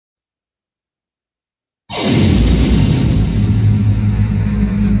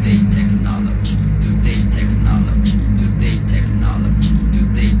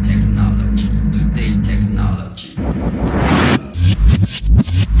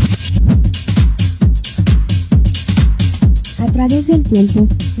través del tiempo,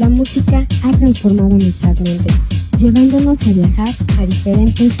 la música ha transformado nuestras mentes, llevándonos a viajar a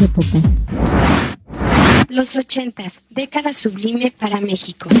diferentes épocas. Los 80s, década sublime para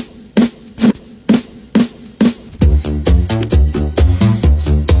México.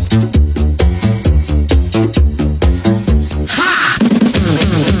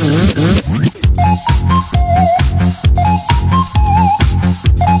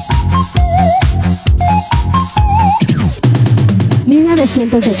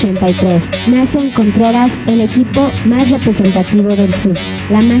 En 1983 nace en Contreras el equipo más representativo del sur,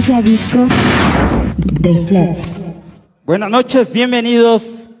 la Magía Disco de Flares. Buenas noches,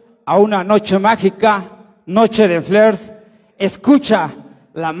 bienvenidos a una noche mágica, noche de Flares. Escucha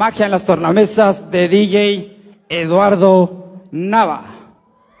la magia en las tornamesas de DJ Eduardo Nava.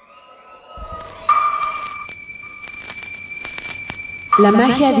 La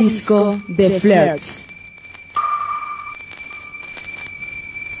Magia Disco de Flares.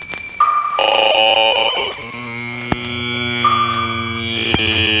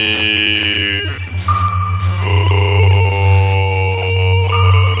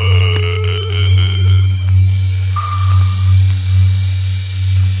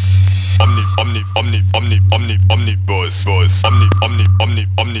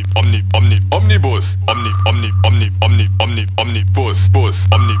 Omnibus,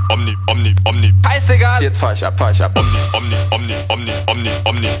 scheißegal, jetzt fahr ich ab, Omnibus,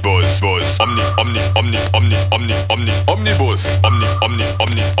 Omnibus,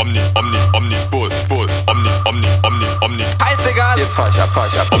 scheißegal, jetzt fahr ich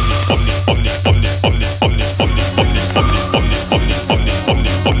ab,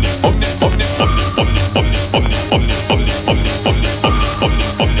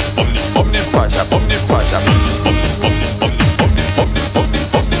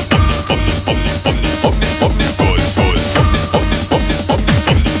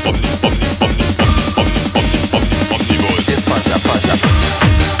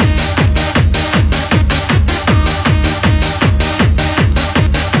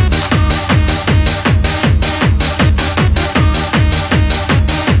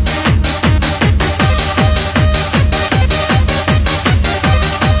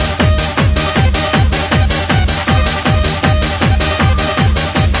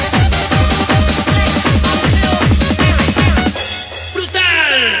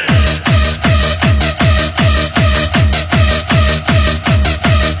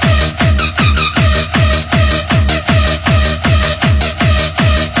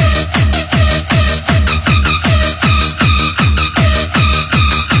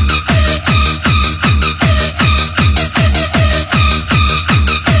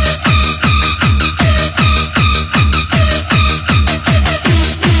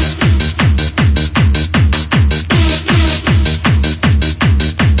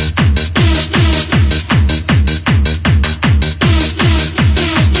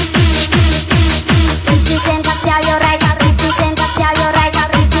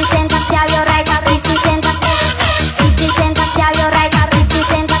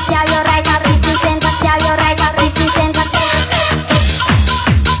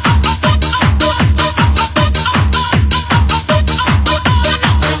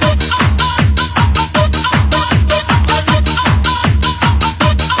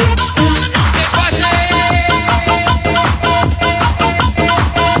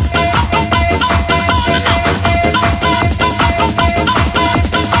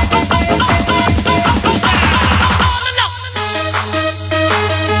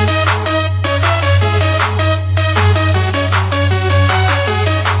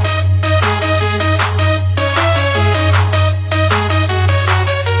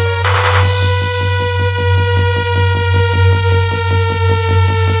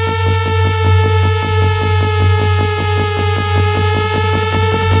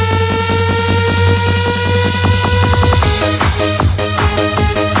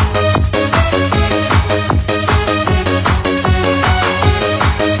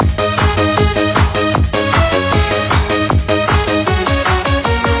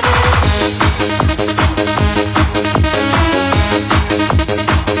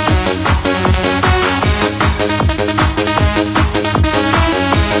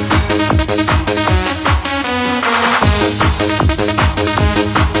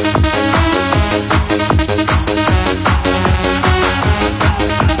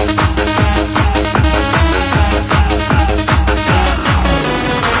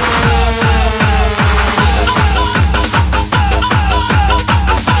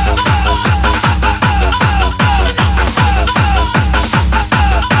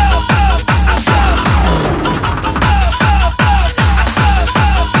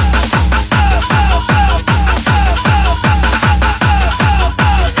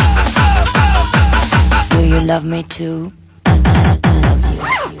 love me too?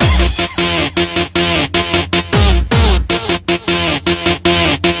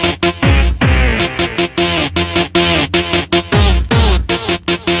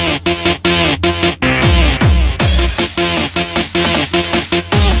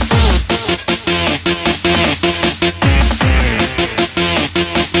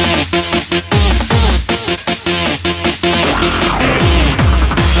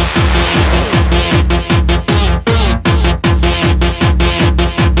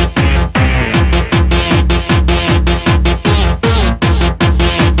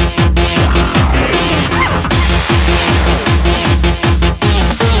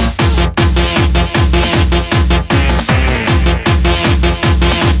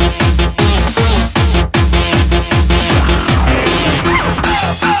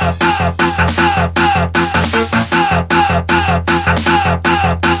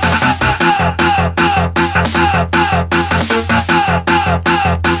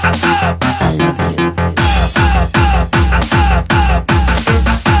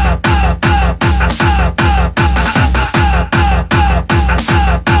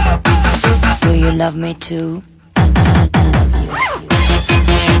 Love me too.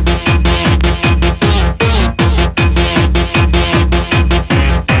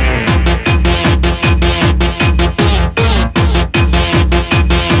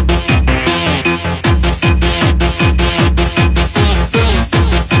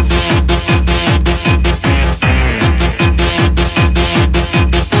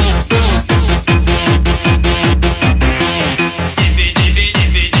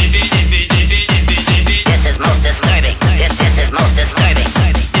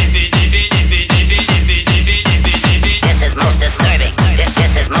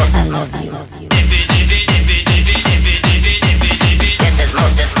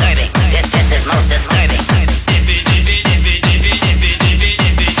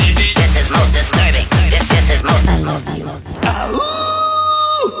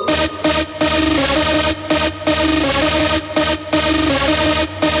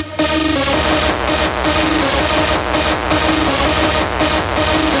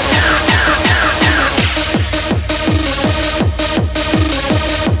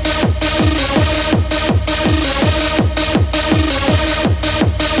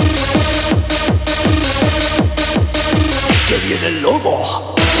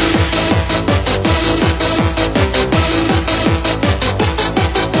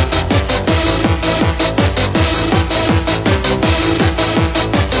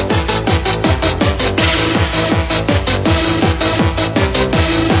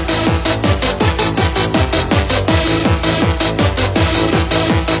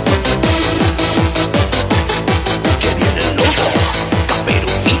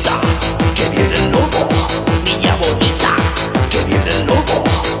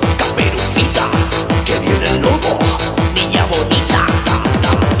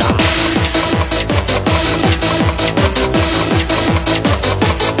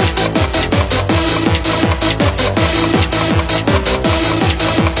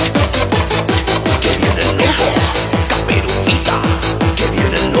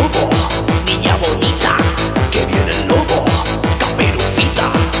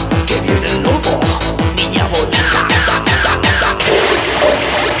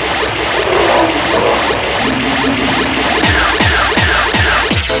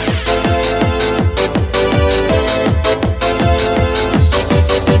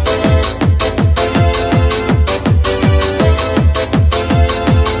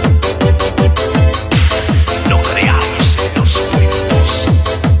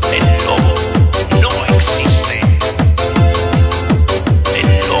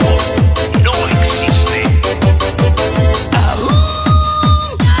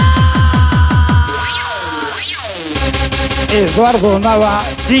 Eduardo Nava,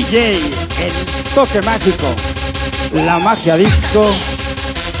 DJ, el toque mágico, la magia disco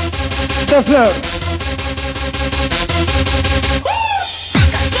de Fleur.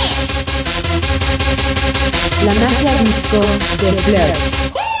 La magia disco de Fleur.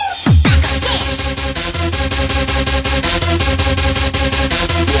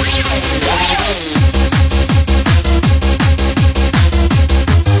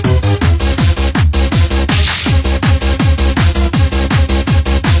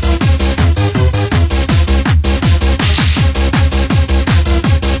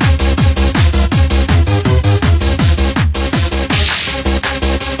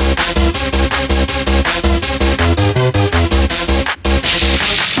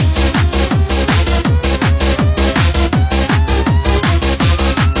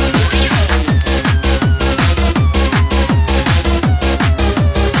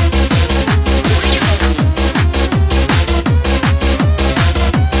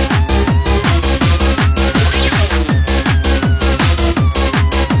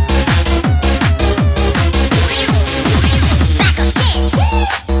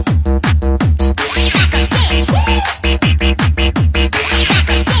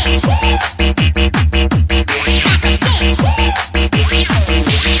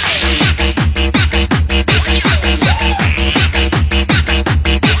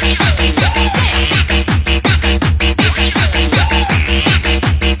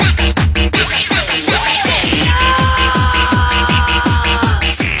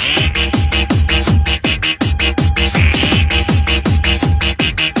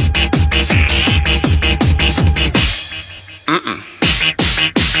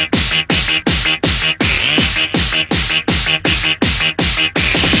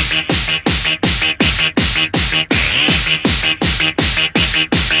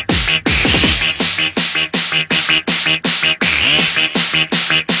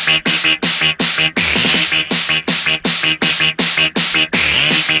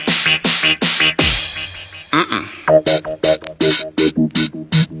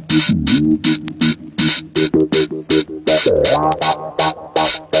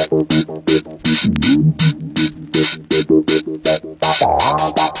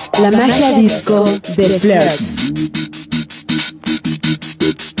 de Flirt.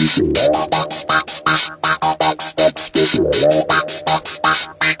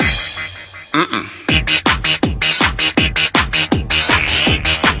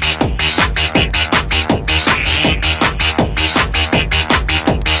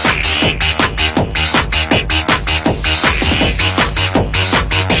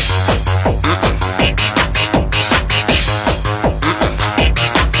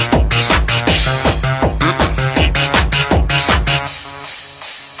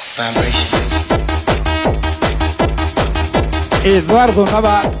 Eduardo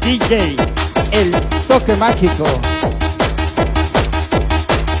Nava, DJ, el toque mágico.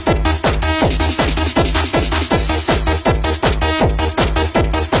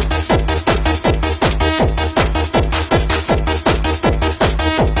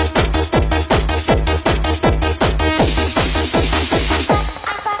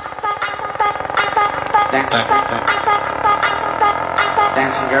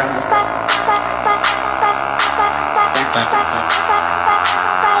 Dancing girl.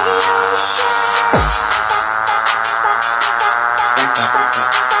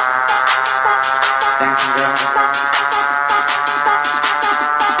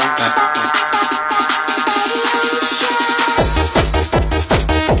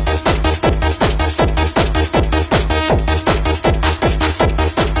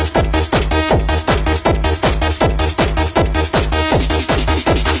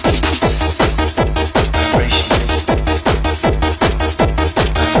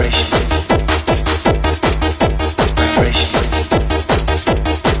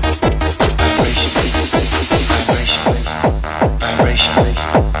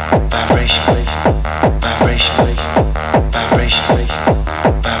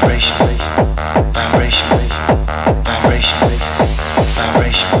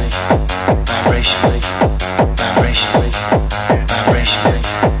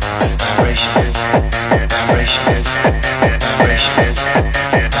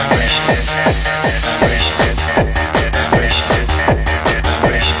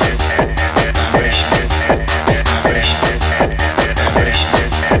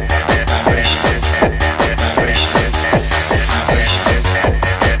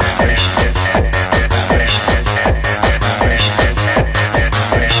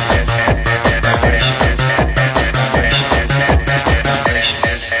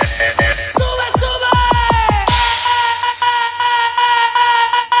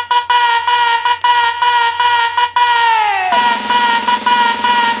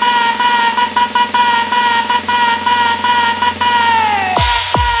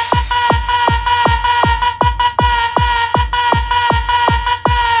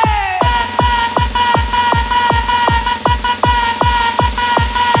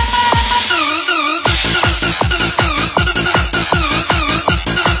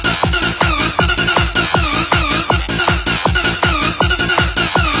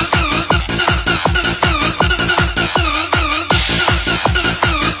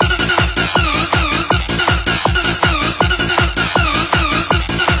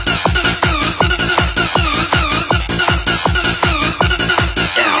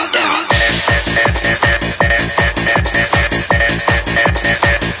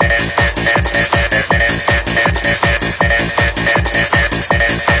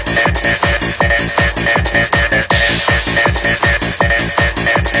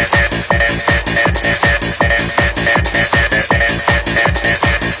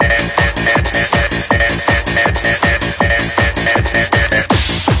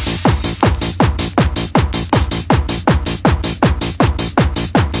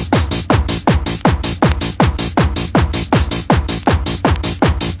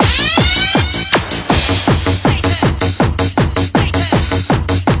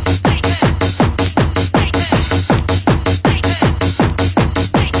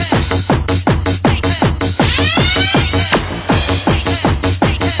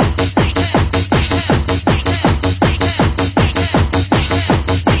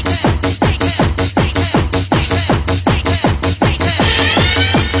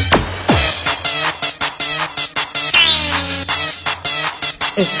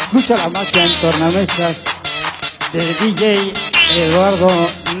 Escucha la magia en tornamesas de DJ Eduardo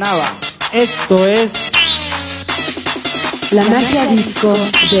Nava. Esto es La magia disco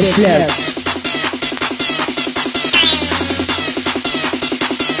de Flirt.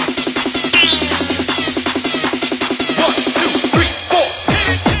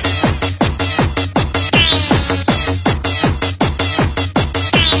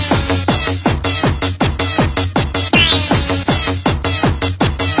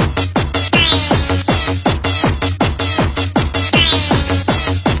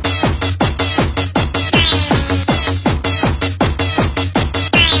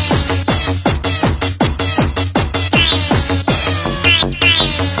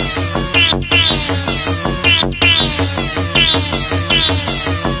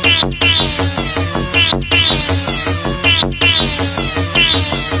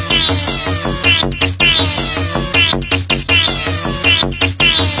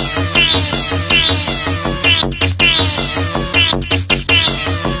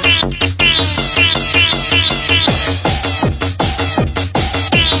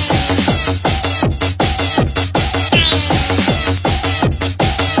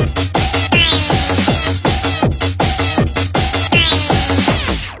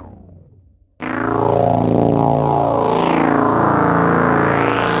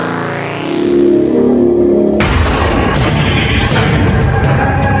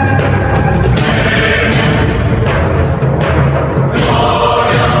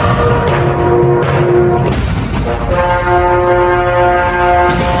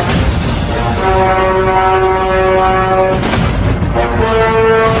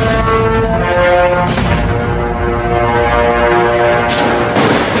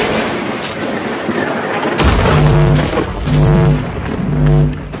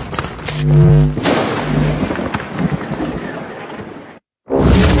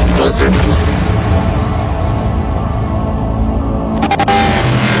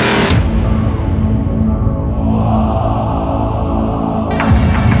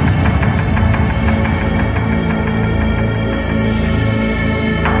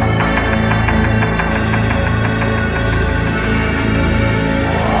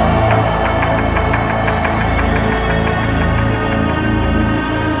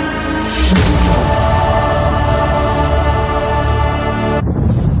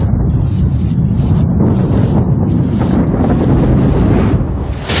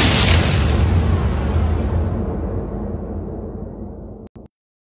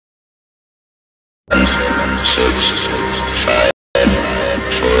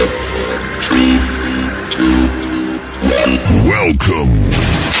 Welcome.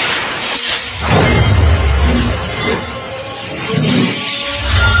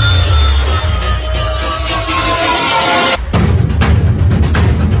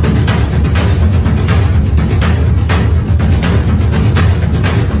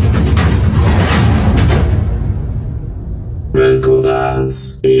 Franco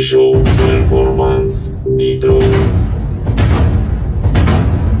Dance y Show Performance Nitro.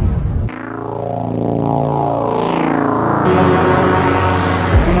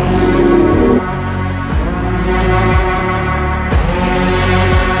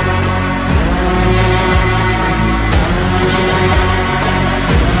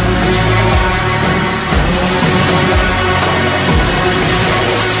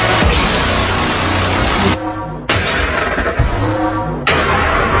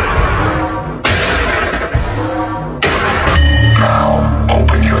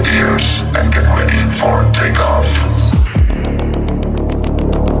 And get ready for takeoff.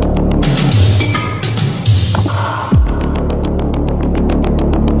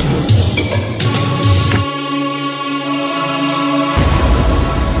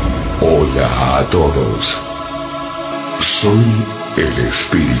 Hola a todos. Soy el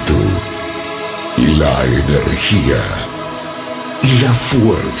espíritu, la energía y la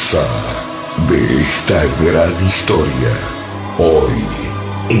fuerza de esta gran historia. Hoy,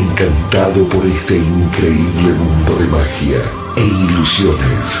 encantado por este increíble mundo de magia e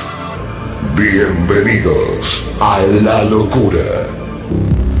ilusiones. Bienvenidos a la locura.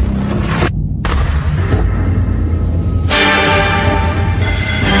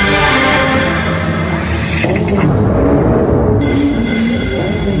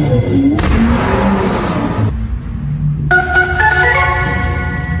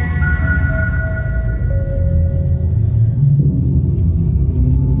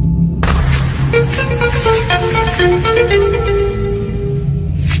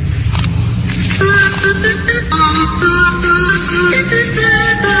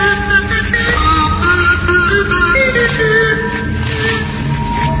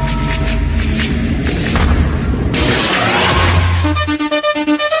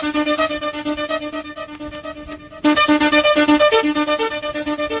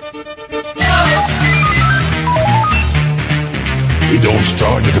 It all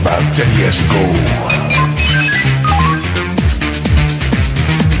started about 10 years ago.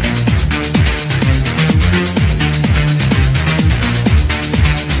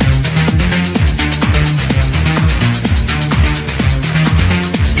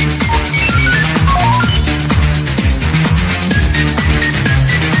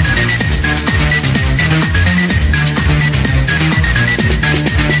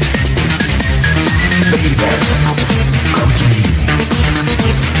 Baby, come to me.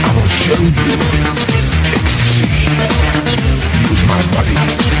 I will show you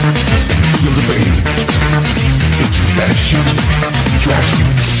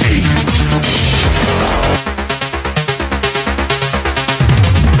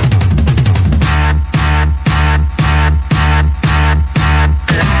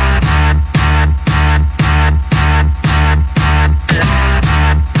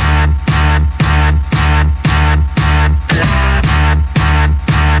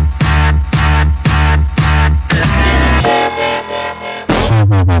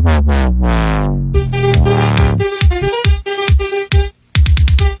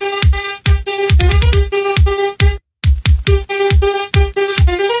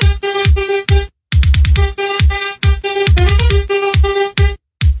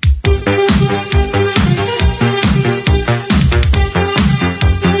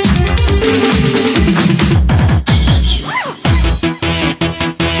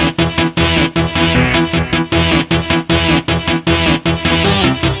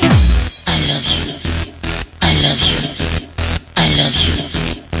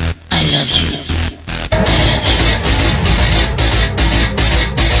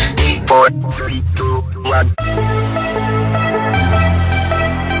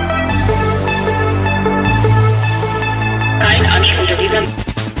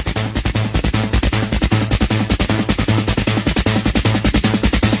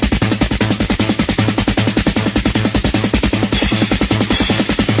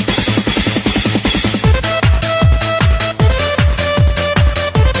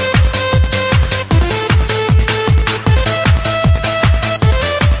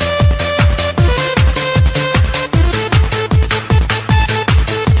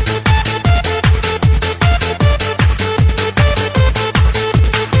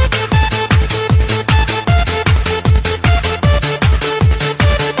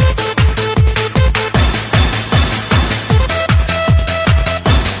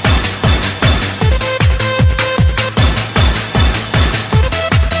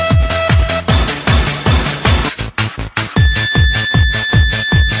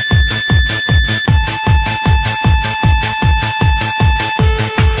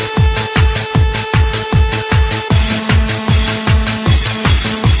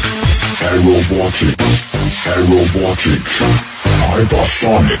Aerobotic,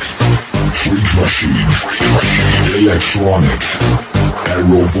 hypersonic, freak machine, electronic,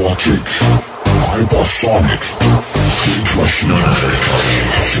 aerobotic, hypersonic, freak machine.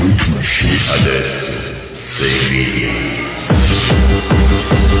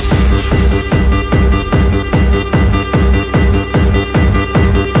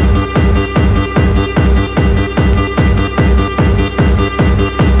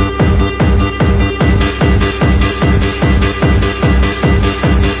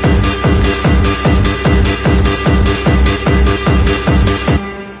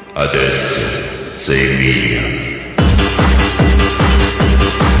 Adesso sei mia.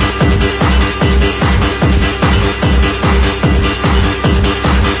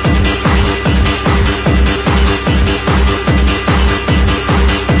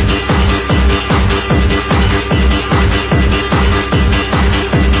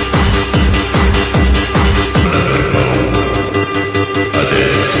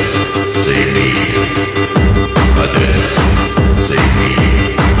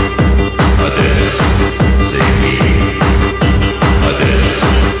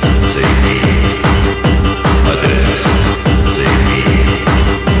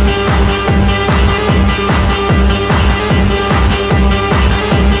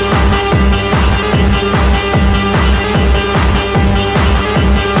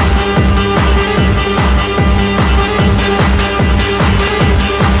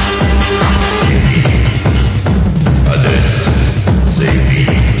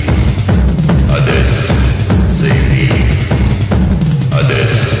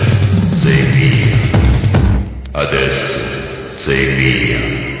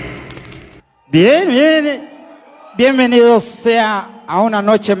 Bien, bienvenidos sea a una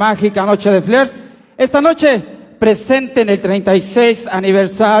noche mágica, noche de flares. Esta noche presente en el 36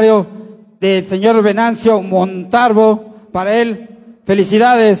 aniversario del señor Venancio Montarbo. Para él,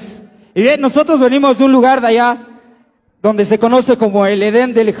 felicidades. Y bien, nosotros venimos de un lugar de allá donde se conoce como el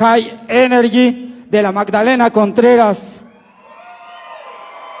Edén del High Energy de la Magdalena Contreras.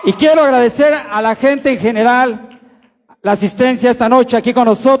 Y quiero agradecer a la gente en general la asistencia esta noche aquí con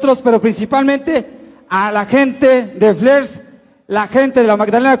nosotros, pero principalmente a la gente de Flares, la gente de la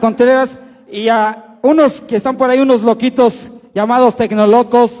Magdalena Contreras y a unos que están por ahí, unos loquitos llamados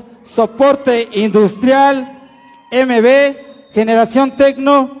Tecnolocos, Soporte Industrial, MB, Generación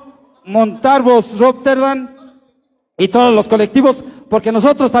Tecno, Montarbos Rotterdam y todos los colectivos, porque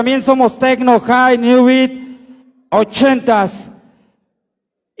nosotros también somos Tecno, High, New Beat, 80s.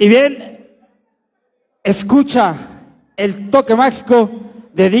 Y bien, escucha el toque mágico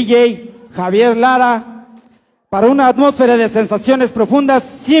de DJ Javier Lara para una atmósfera de sensaciones profundas,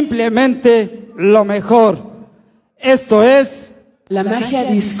 simplemente lo mejor. Esto es la magia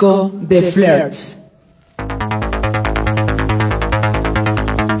disco de Flirts.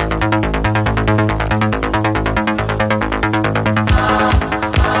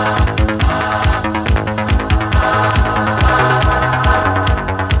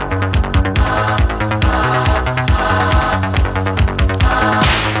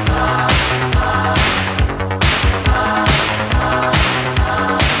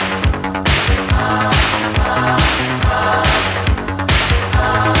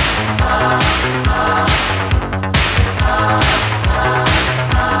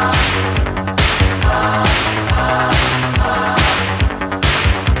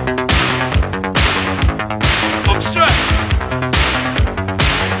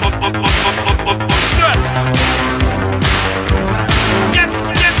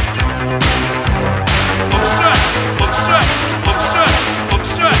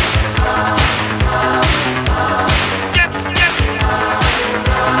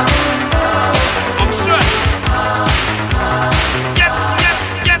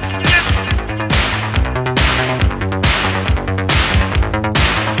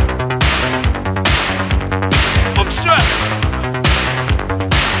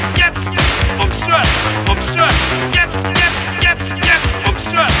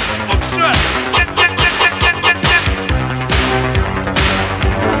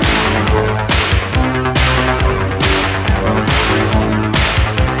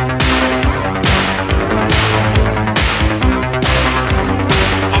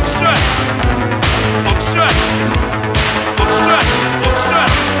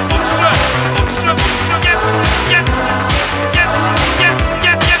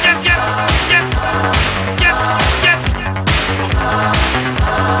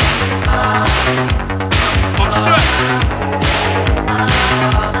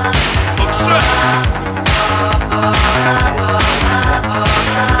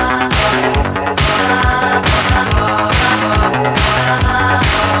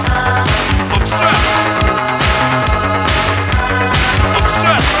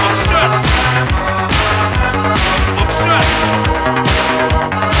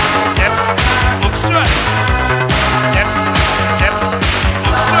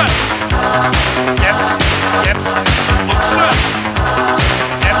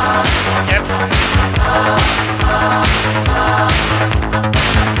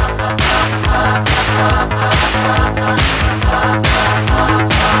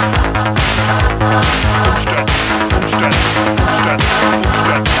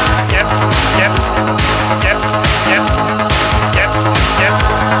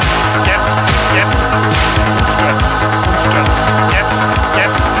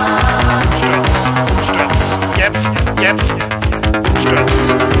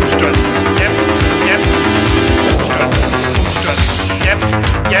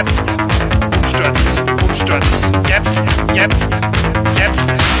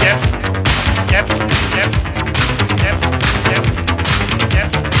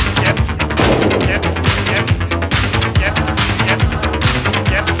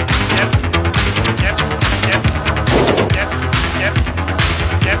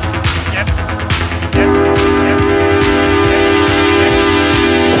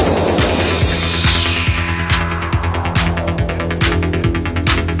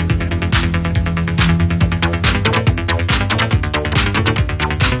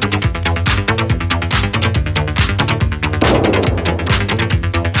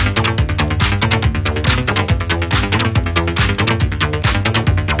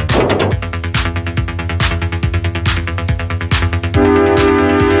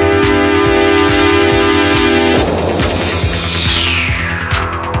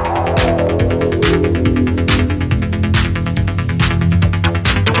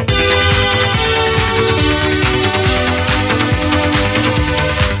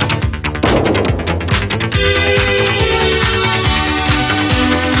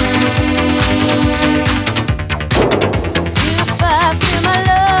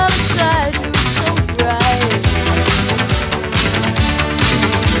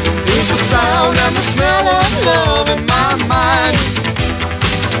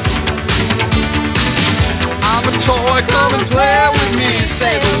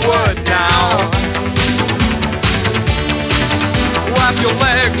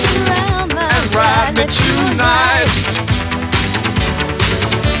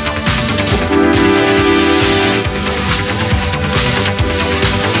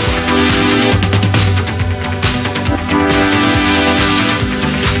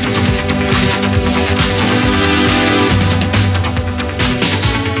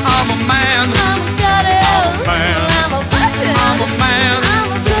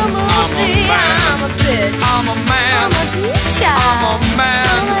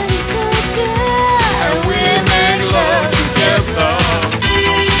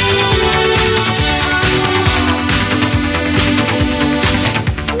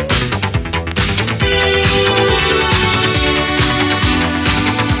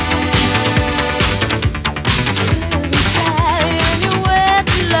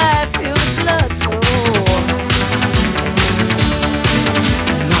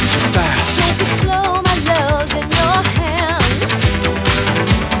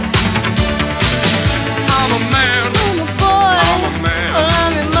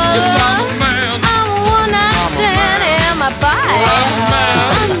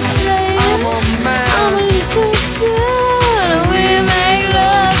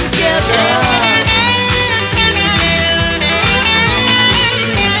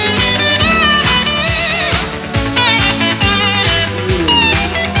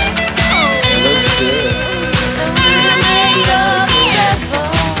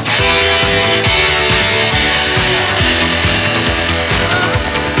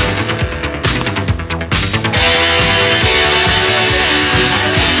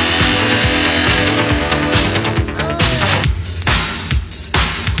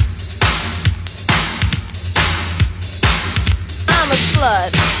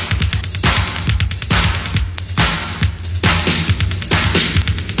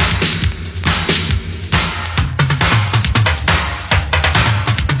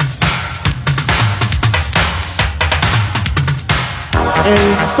 El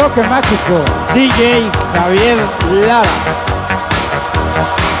toque mágico, DJ Javier Lara.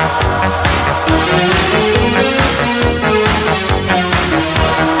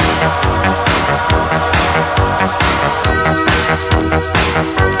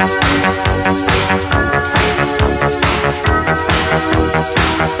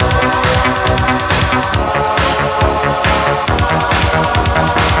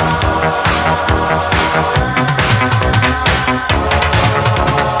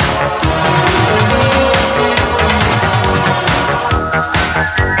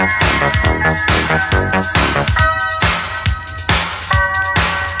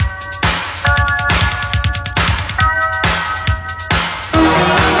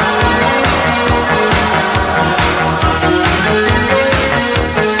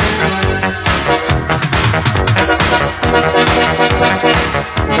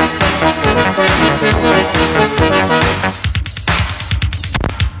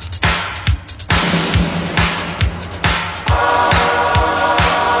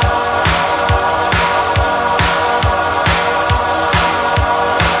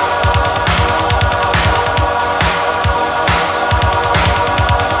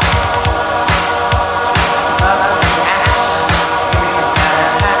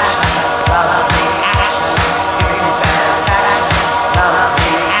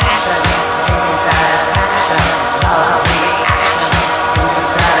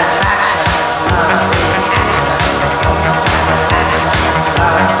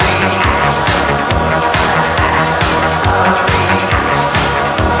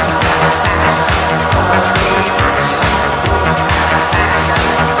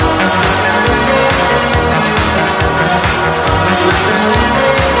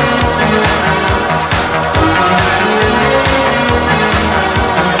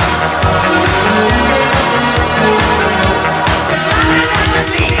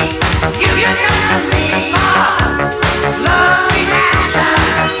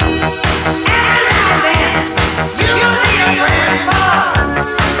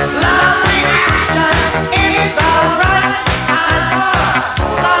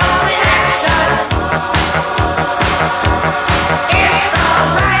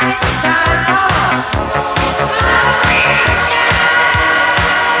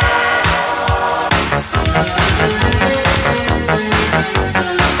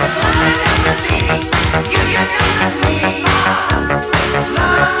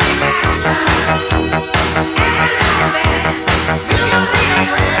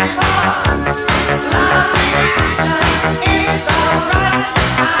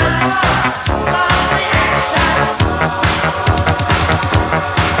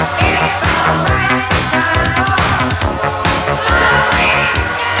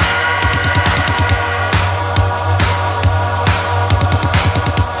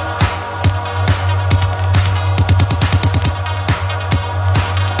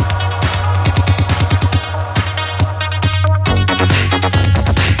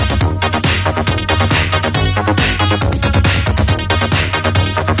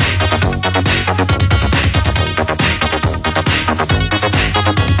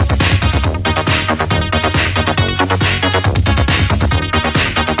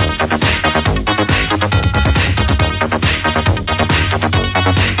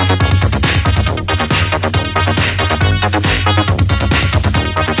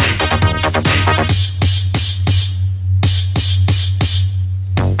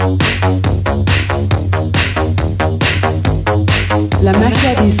 La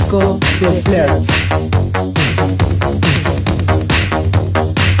magia disco de Flirts.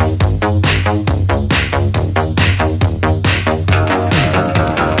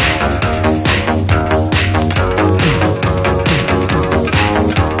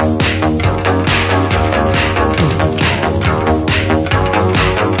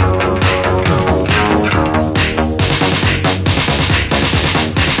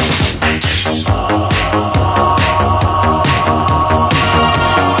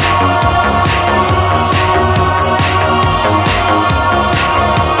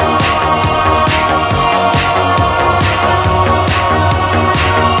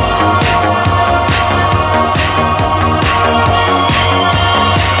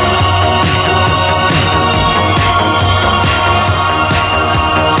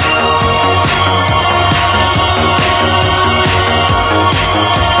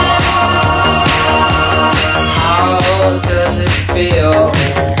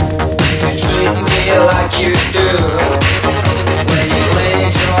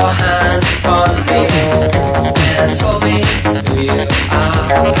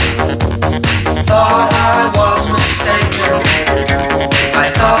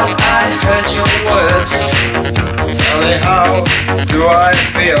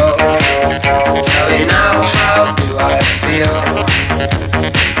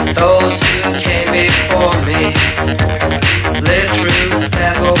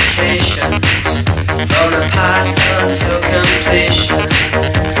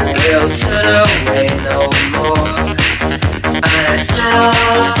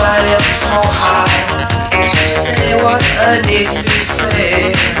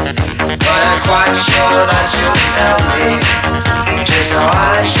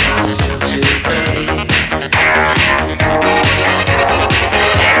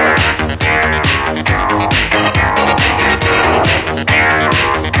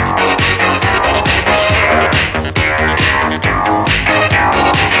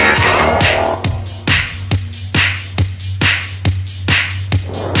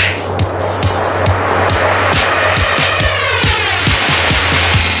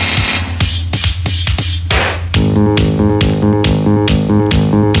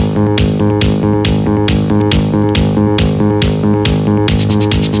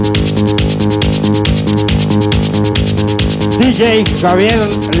 DJ Gabriel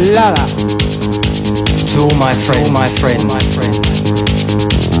Lara. To all my friends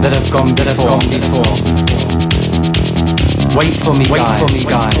that have gone before. Wait for me, guys.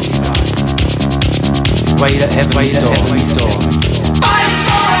 Wait at every store.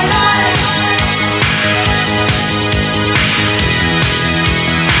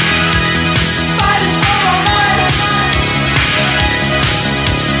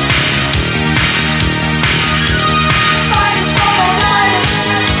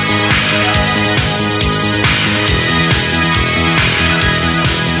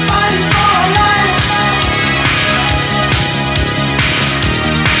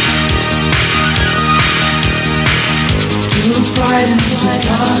 Frightened to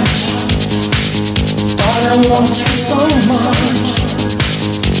touch, thought I want you so much.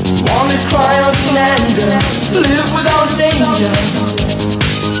 Wanna cry out in anger, live without danger.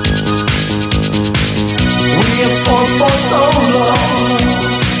 We have fought for so long,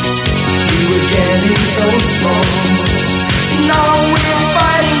 we were getting so strong. Now we're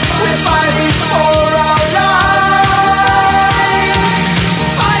fighting for our lives.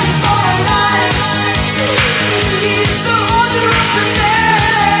 Fighting for our lives. It's the order of the day.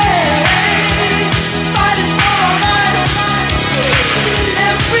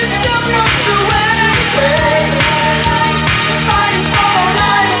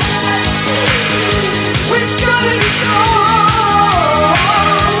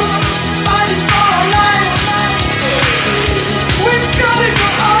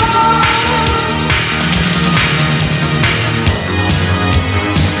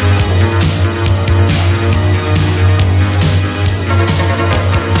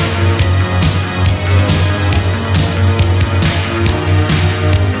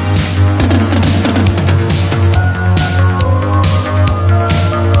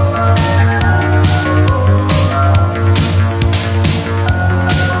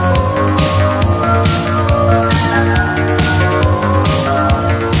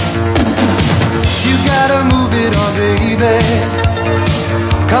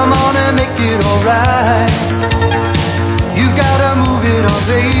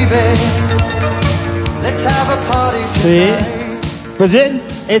 Sí, pues bien,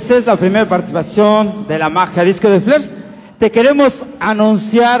 esta es la primera participación de la Magia Disco de Flares. Te queremos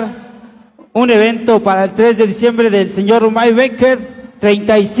anunciar un evento para el 3 de diciembre del señor Mike Baker,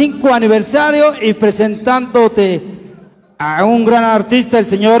 35 aniversario, y presentándote a un gran artista, el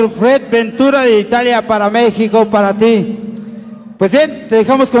señor Fred Ventura de Italia para México, para ti. Pues bien, te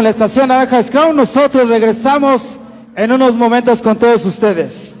dejamos con la estación Naranja Scrum. Nosotros regresamos en unos momentos con todos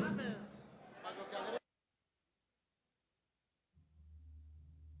ustedes.